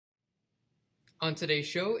On today's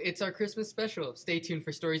show, it's our Christmas special. Stay tuned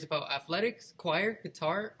for stories about athletics, choir,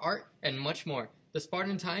 guitar, art, and much more. The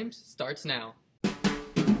Spartan Times starts now.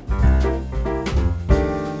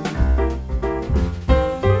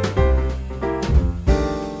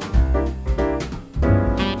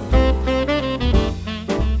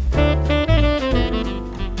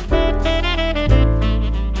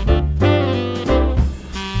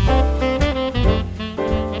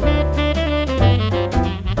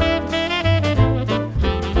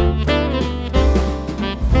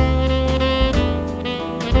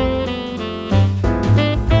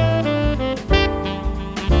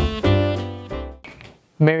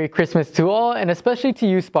 Merry Christmas to all, and especially to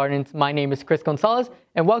you Spartans. My name is Chris Gonzalez,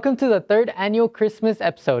 and welcome to the third annual Christmas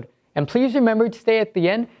episode. And please remember to stay at the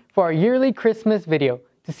end for our yearly Christmas video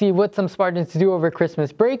to see what some Spartans do over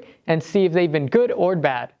Christmas break and see if they've been good or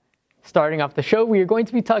bad. Starting off the show, we are going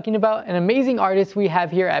to be talking about an amazing artist we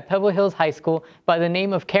have here at Pebble Hills High School by the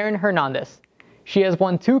name of Karen Hernandez. She has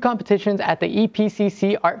won 2 competitions at the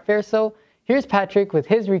EPCC Art Fair, so here's Patrick with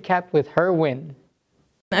his recap with her win.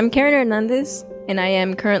 I'm Karen Hernandez, and I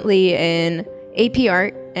am currently in AP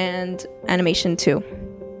Art and Animation 2.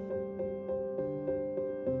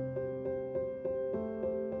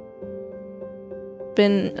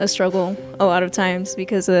 Been a struggle a lot of times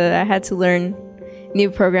because I had to learn new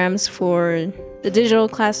programs for the digital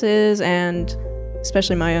classes and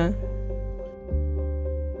especially Maya.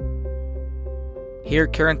 Here,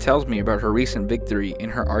 Karen tells me about her recent victory in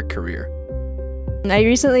her art career. I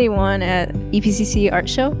recently won at EPCC Art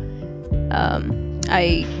Show.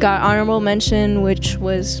 I got honorable mention, which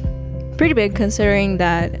was pretty big considering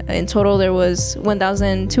that in total there was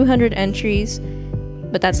 1,200 entries,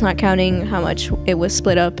 but that's not counting how much it was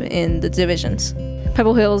split up in the divisions.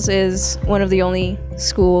 Pebble Hills is one of the only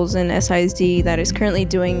schools in SISD that is currently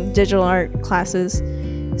doing digital art classes,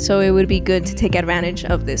 so it would be good to take advantage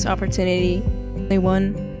of this opportunity. They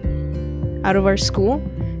won out of our school.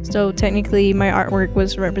 So technically my artwork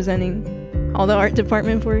was representing all the art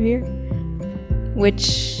department for here,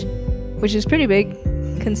 which is pretty big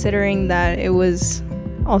considering that it was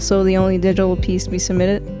also the only digital piece we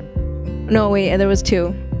submitted. No, wait, there was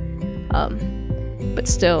 2. But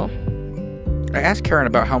still. I asked Karen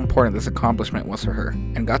about how important this accomplishment was for her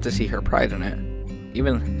and got to see her pride in it,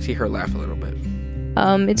 even see her laugh a little bit.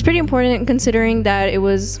 It's pretty important considering that it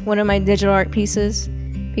was one of my digital art pieces,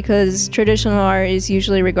 because traditional art is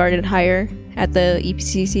usually regarded higher at the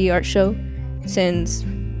EPCC art show, since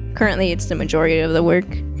currently it's the majority of the work.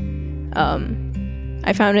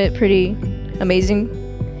 I found it pretty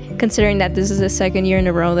amazing, considering that this is the second year in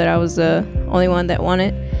a row that I was the only one that won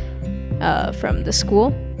it from the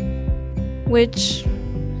school, which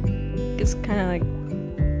is kind of like,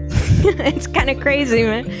 it's kind of crazy,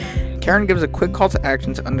 man. Karen gives a quick call to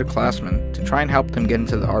action to underclassmen to try and help them get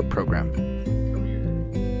into the art program.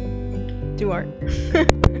 Do art.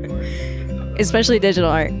 Especially digital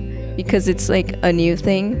art, because it's like a new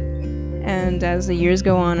thing, and as the years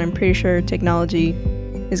go on, I'm pretty sure technology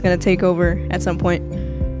is going to take over at some point,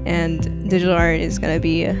 and digital art is going to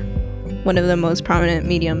be one of the most prominent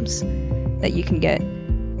mediums that you can get.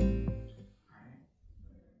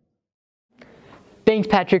 Thanks,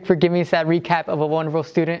 Patrick, for giving us that recap of a wonderful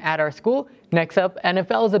student at our school. Next up,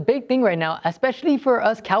 NFL is a big thing right now, especially for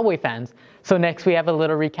us Cowboy fans. So next we have a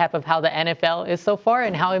little recap of how the NFL is so far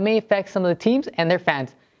and how it may affect some of the teams and their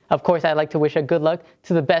fans. Of course, I'd like to wish a good luck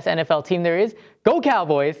to the best NFL team there is. Go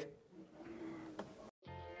Cowboys!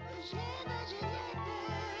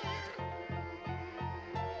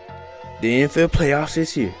 The NFL playoffs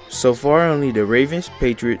is here. So far, only the Ravens,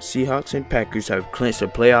 Patriots, Seahawks, and Packers have clinched a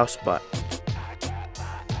playoff spot.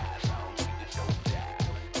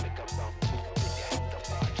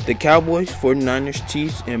 The Cowboys, 49ers,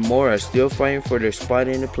 Chiefs, and more are still fighting for their spot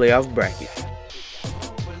in the playoff bracket.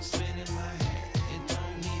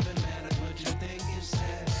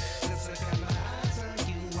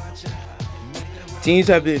 Teams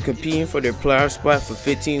have been competing for their playoff spot for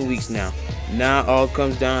 15 weeks now. Now it all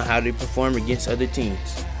comes down to how they perform against other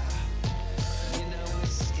teams.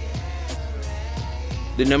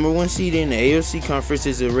 The number 1 seed in the AFC conference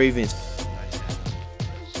is the Ravens.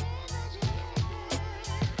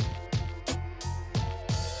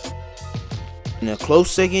 And a close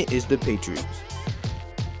second is the Patriots.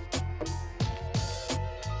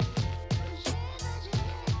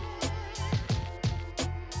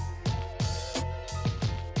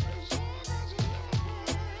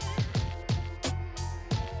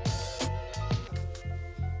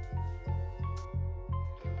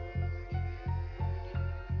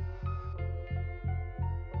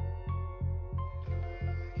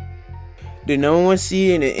 The number 1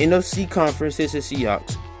 seed in the NFC conference is the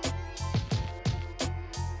Seahawks.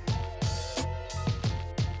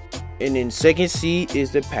 And then second seed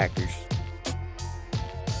is the Packers.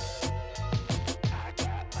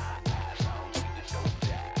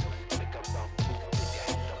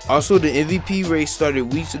 Also, the MVP race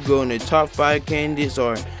started weeks ago, and the top 5 candidates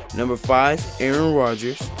are number 5, Aaron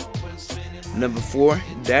Rodgers, number 4,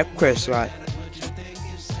 Dak Prescott,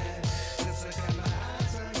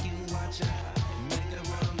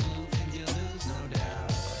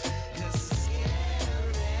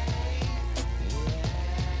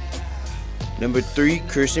 number 3,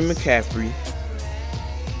 Christian McCaffrey,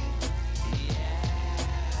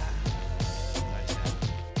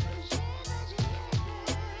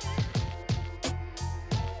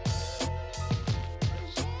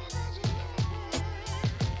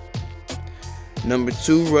 number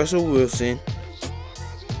 2, Russell Wilson,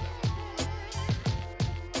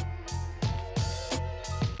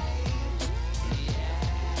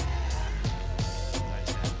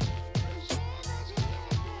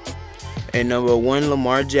 and number 1,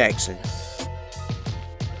 Lamar Jackson.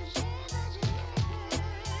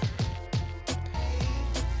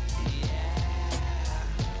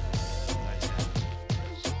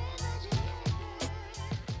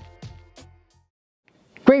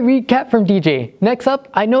 Great recap from DJ. Next up,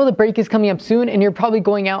 I know the break is coming up soon and you're probably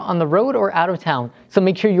going out on the road or out of town, so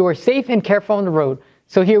make sure you are safe and careful on the road.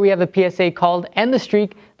 So here we have a PSA called End the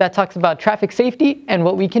Streak that talks about traffic safety and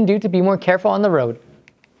what we can do to be more careful on the road.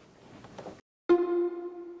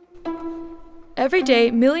 Every day,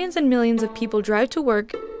 millions and millions of people drive to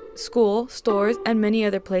work, school, stores, and many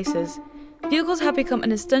other places. Vehicles have become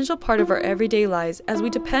an essential part of our everyday lives as we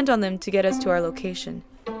depend on them to get us to our location.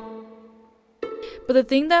 But the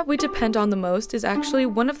thing that we depend on the most is actually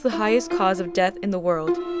one of the highest cause of death in the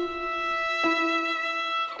world.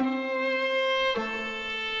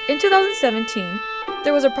 In 2017,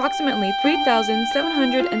 there was approximately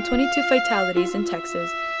 3,722 fatalities in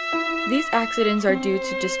Texas. These accidents are due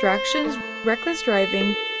to distractions, reckless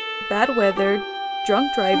driving, bad weather,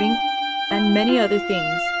 drunk driving, and many other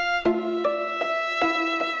things.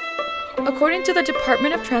 According to the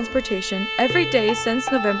Department of Transportation, every day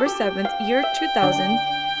since November 7th, year 2000,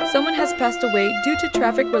 someone has passed away due to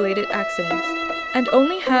traffic-related accidents. And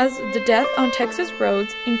only has the death on Texas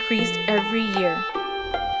roads increased every year.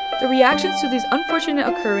 The reactions to these unfortunate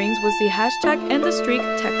occurrings was the hashtag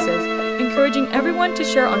 #EndTheStreakTexas, encouraging everyone to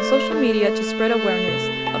share on social media to spread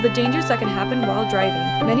awareness of the dangers that can happen while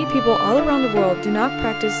driving. Many people all around the world do not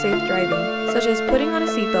practice safe driving, such as putting on a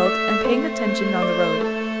seatbelt and paying attention on the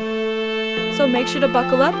road. So make sure to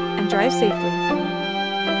buckle up and drive safely.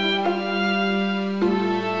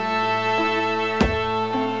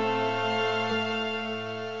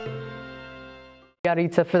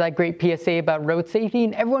 Yaritza for that great PSA about road safety,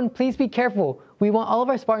 and everyone please be careful. We want all of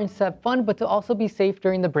our Spartans to have fun but to also be safe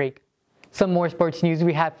during the break. Some more sports news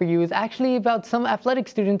we have for you is actually about some athletic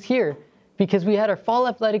students here, because we had our fall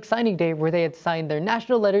athletic signing day where they had signed their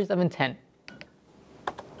national letters of intent.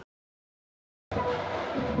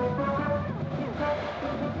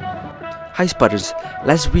 Hi Spartans,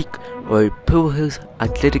 last week our Pebble Hills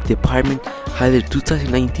Athletic Department had their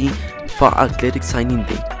 2019 Fall Athletic Signing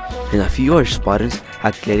Day, and a few of our Spartans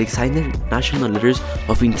athletics signed their national letters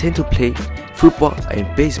of intent to play football and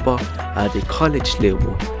baseball at the college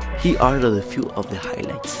level. Here are the few of the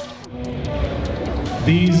highlights.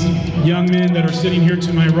 These young men that are sitting here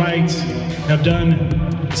to my right have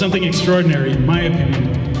done something extraordinary, in my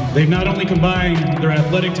opinion. They've not only combined their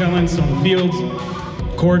athletic talents on the fields,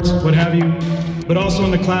 courts, what have you, but also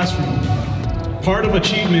in the classroom. Part of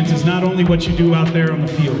achievement is not only what you do out there on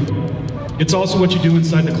the field, it's also what you do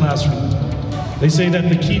inside the classroom. They say that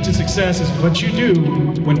the key to success is what you do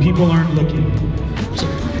when people aren't looking.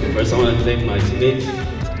 First, I want to thank my teammates.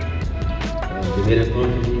 They made it fun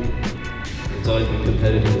for me. It's always been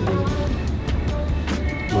competitive.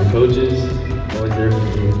 My coaches, always there for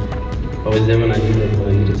me. Always there when I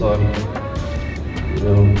need to talk. You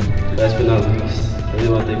know, last but not least, I really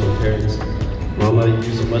want to thank my parents. Mama, you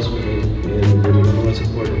do so much for me, and you're the number one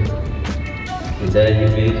supporter. And Dad, you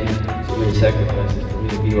made so many sacrifices for me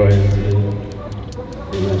to be where I am today.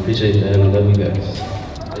 And I appreciate that, and I love you guys.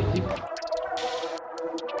 Thank you.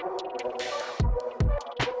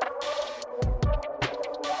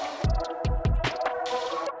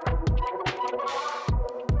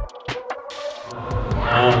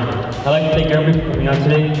 I'd like to thank everybody for coming out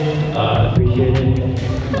today. Appreciate it.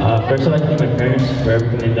 First, I'd like to thank my parents for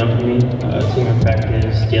everything they've done for me. Seeing my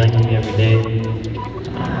practice, dealing with me every day.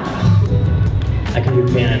 I can be a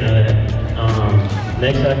pain, I know that.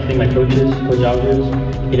 Next, I'd like to thank my coaches, Coach Alvarez.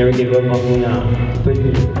 He never gave up on me, pushed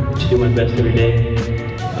me to do my best every day.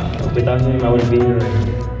 Without him, I wouldn't be here right now.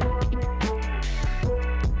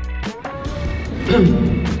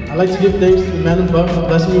 I'd like to give thanks to the man above for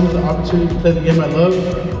blessing me with the opportunity to play the game I love,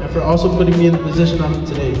 and for also putting me in the position I'm in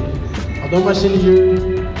today. Although my senior year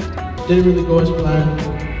didn't really go as planned,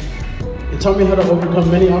 it taught me how to overcome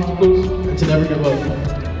many obstacles and to never give up.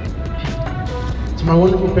 To my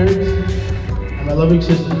wonderful parents and my loving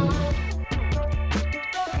sisters,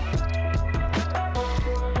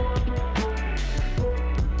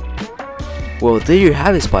 Well, there you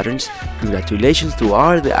have it, Spartans. Congratulations to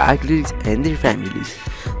all the athletes and their families.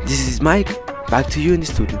 This is Mike. Back to you in the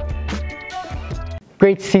studio.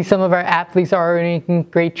 Great to see some of our athletes are already making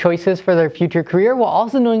great choices for their future career while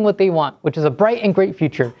also knowing what they want, which is a bright and great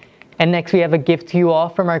future. And next we have a gift to you all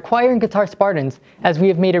from our choir and guitar Spartans, as we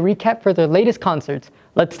have made a recap for their latest concerts.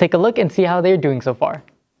 Let's take a look and see how they're doing so far.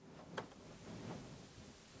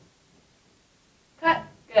 Cut.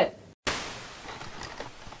 Good.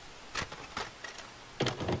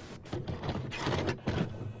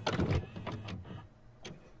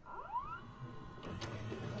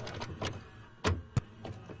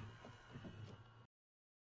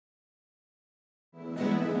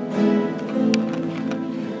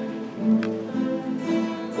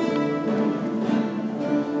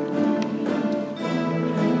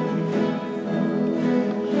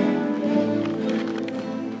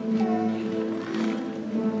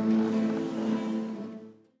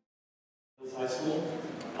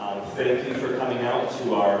 Thank you for coming out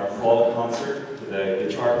to our fall concert, to the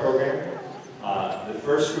guitar program. The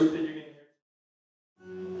first group that you're going to hear.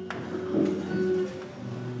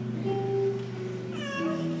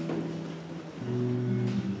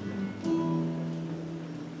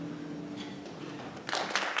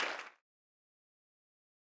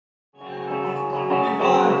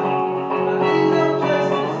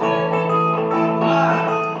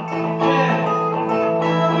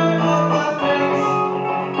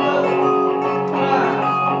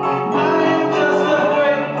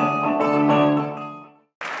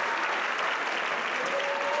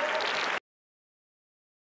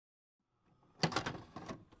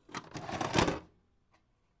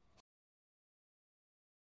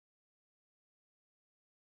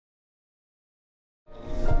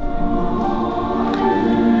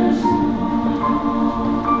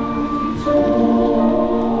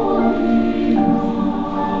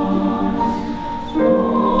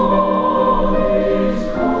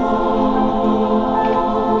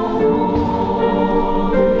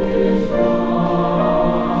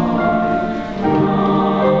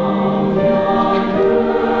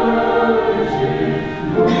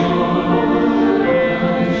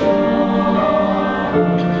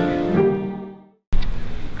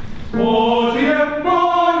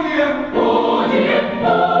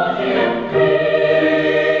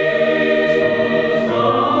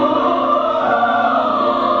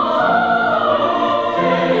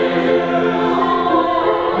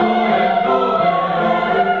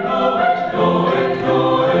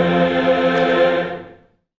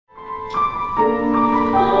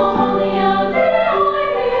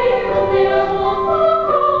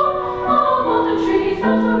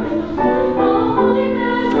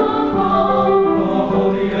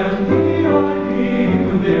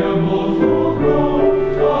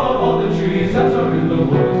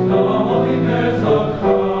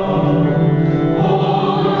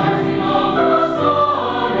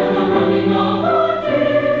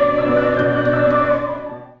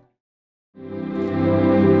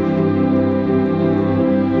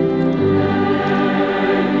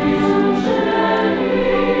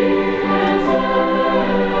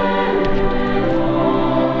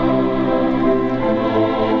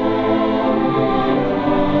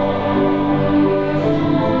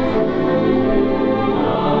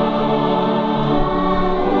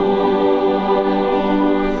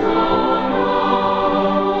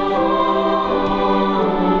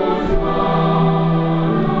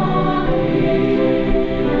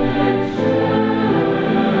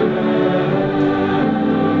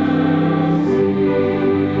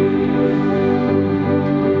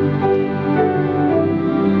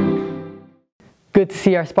 Good to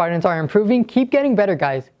see our Spartans are improving. Keep getting better,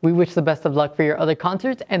 guys. We wish the best of luck for your other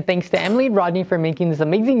concerts, and thanks to Emily and Rodney for making this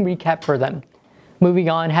amazing recap for them. Moving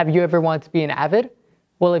on, have you ever wanted to be an Avid?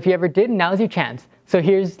 Well, if you ever did, now's your chance. So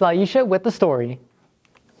here's Laisha with the story.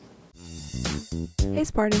 Hey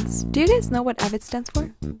Spartans, do you guys know what AVID stands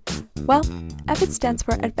for? Well, AVID stands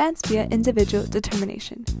for Advanced via Individual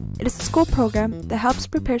Determination. It is a school program that helps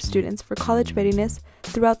prepare students for college readiness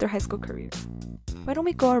throughout their high school career. why don't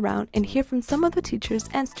we go around and hear from some of the teachers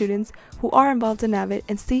and students who are involved in AVID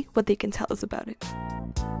and see what they can tell us about it.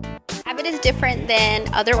 AVID is different than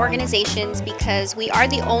other organizations because we are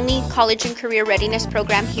the only college and career readiness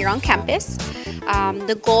program here on campus.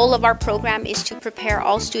 The goal of our program is to prepare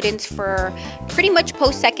all students for pretty much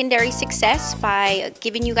post-secondary success by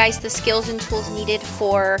giving you guys the skills and tools needed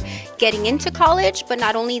for getting into college, but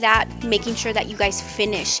not only that, making sure that you guys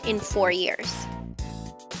finish in 4 years.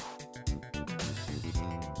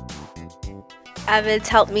 AVID's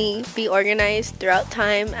helped me be organized throughout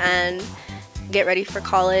time and get ready for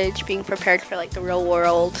college, being prepared for like the real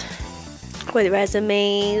world with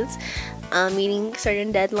resumes, meeting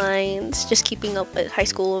certain deadlines, just keeping up with high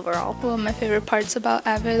school overall. Well, my favorite parts about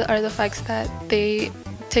AVID are the facts that they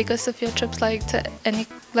take us to field trips like to any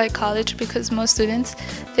college, because most students,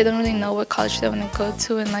 they don't really know what college they want to go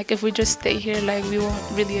to, and like if we just stay here, like we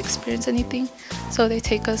won't really experience anything. So they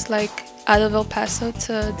take us like out of El Paso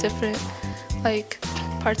to different like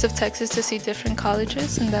parts of Texas to see different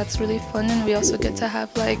colleges, and that's really fun. And we also get to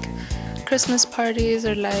have like Christmas parties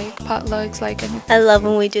or like potlucks, like anything. I love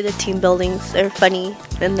when we do the team buildings. They're funny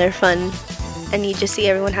and they're fun, and you just see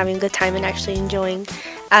everyone having a good time and actually enjoying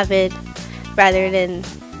AVID rather than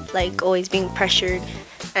like always being pressured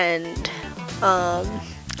and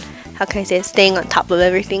how can I say it, staying on top of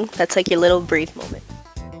everything. That's like your little breathe moment.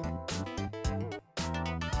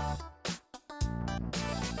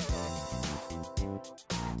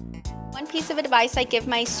 One piece of advice I give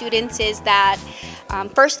my students is that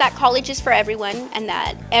first, that college is for everyone and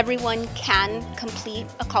that everyone can complete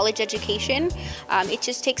a college education. It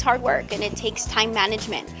just takes hard work and it takes time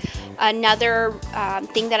management. Another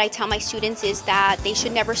thing that I tell my students is that they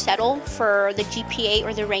should never settle for the GPA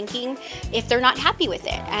or the ranking if they're not happy with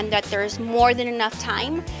it, and that there's more than enough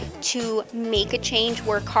time to make a change,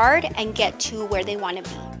 work hard, and get to where they want to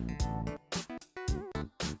be.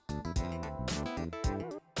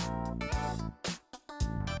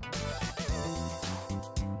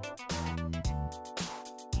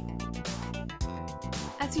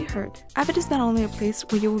 As you heard, AVID is not only a place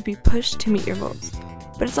where you will be pushed to meet your goals,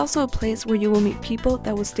 but it's also a place where you will meet people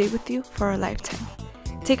that will stay with you for a lifetime.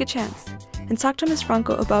 Take a chance and talk to Ms.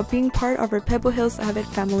 Franco about being part of our Pebble Hills AVID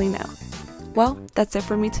family now. Well, that's it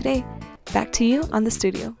for me today. Back to you on the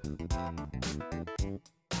studio.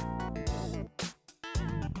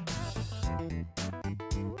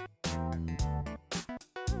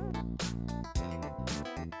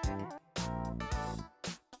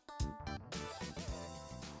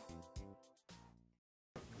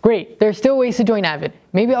 Great, there's still ways to join AVID.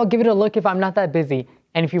 Maybe I'll give it a look if I'm not that busy.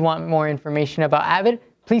 And if you want more information about AVID,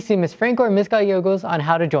 please see Ms. Franco or Ms. Gallegos on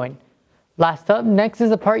how to join. Last up, next is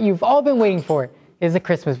the part you've all been waiting for, is the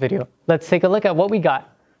Christmas video. Let's take a look at what we got.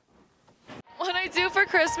 What I do for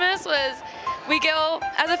Christmas was we go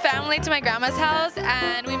as a family to my grandma's house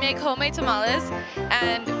and we make homemade tamales,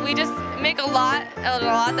 and we just make a lot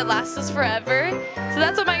that lasts us forever. So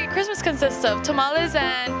that's what my Christmas consists of, tamales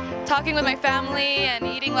and talking with my family and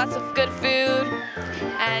eating lots of good food,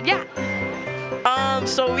 and yeah.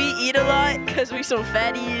 So we eat a lot because we some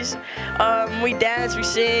fatties. We dance, we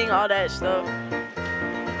sing, all that stuff.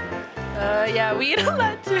 Yeah, we eat a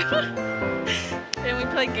lot too. And we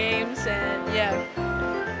play games, and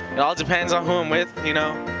yeah. It all depends on who I'm with, you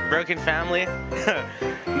know, broken family.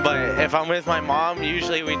 But if I'm with my mom,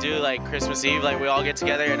 usually we do like Christmas Eve, like we all get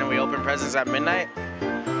together and then we open presents at midnight.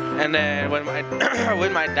 And then when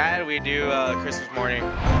with my dad, we do Christmas morning.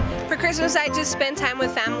 For Christmas, I just spend time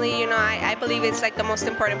with family. You know, I believe it's like the most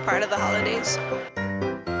important part of the holidays.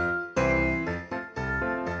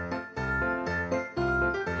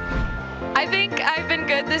 I think I've been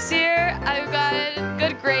good this year. I've got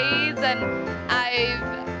good grades and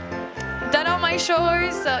I've done all my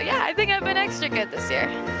chores. So yeah, I think I've been extra good this year.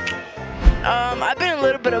 I've been a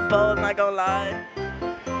little bit of both, not gonna lie.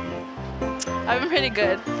 I've been pretty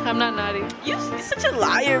good. I'm not naughty. You're such a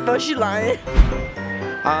liar, bro. She lying.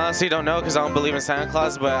 I honestly don't know because I don't believe in Santa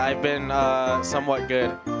Claus, but I've been somewhat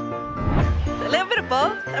good. A little bit of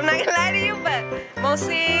both. I'm not gonna lie to you, but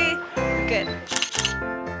mostly good.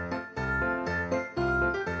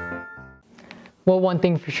 Well, one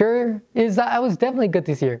thing for sure is that I was definitely good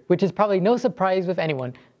this year, which is probably no surprise with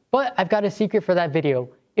anyone. But I've got a secret for that video.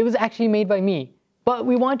 It was actually made by me. But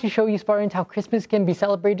we want to show you Spartans how Christmas can be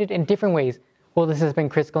celebrated in different ways. Well, this has been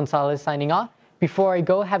Chris Gonzalez signing off. Before I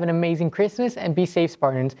go, have an amazing Christmas and be safe,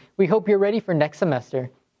 Spartans. We hope you're ready for next semester.